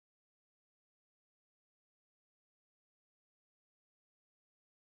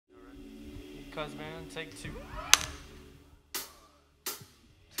Cuz man, take two.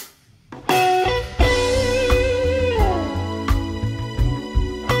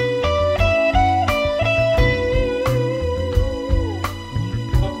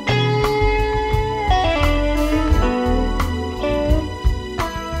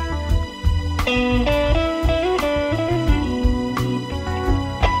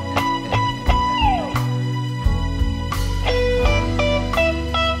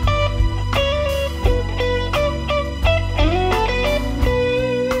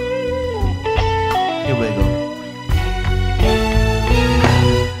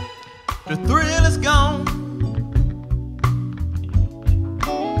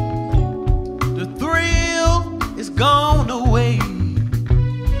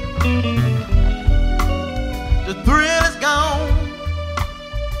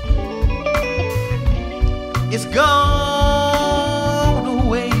 It's gone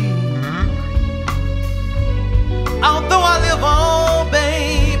away. Although I live on,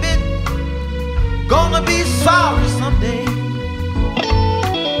 baby, gonna be sorry someday.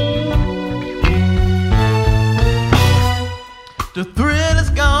 The thrill is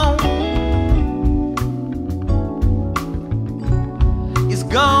gone. It's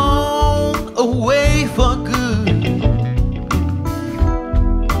gone away for good.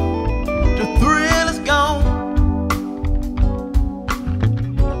 The thrill is gone.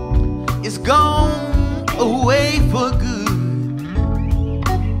 It's gone away for good.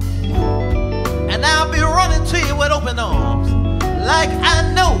 And I'll be running to you with open arms, like I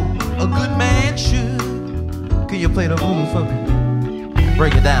know a good man should. Can you play the blues for me?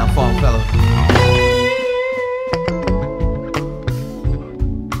 Break it down for 'em, fellas.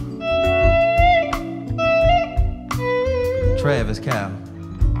 Travis Cow.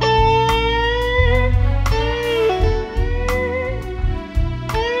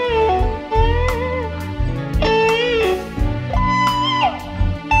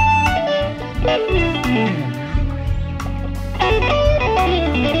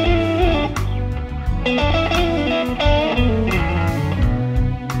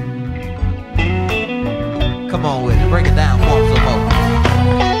 Come on with it, break it down for 'em some more.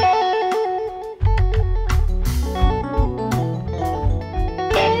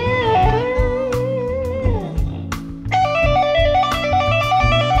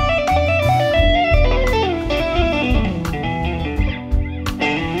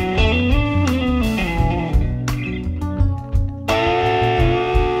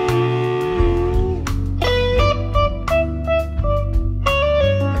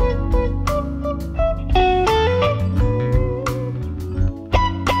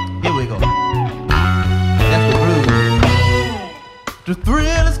 The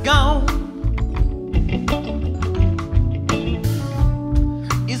thrill is gone.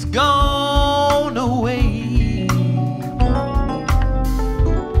 It's gone away.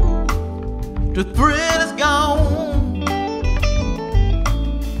 The thrill is gone.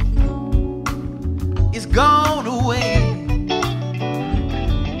 It's gone away.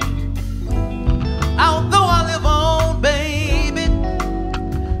 Although I live on, baby,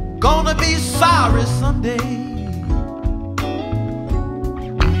 gonna be sorry someday.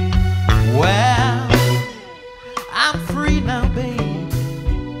 Well, I'm free now, babe.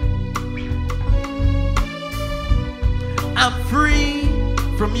 I'm free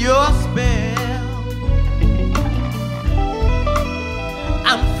from your spell.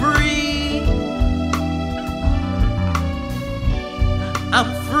 I'm free. I'm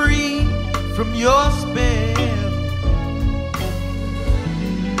free from your spell.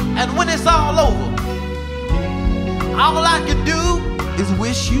 And when it's all over, all I can do is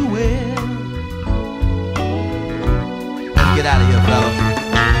wish you well. Let's get out of here, fellas.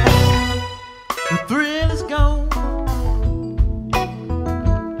 The thrill is gone.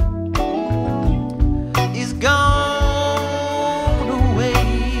 It's gone away.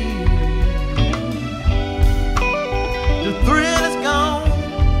 The thrill is gone.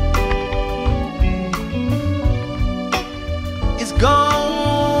 It's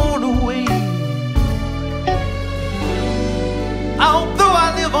gone away. Although I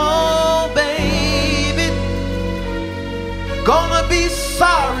live on, baby, gonna be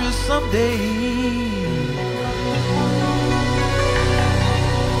sorry someday.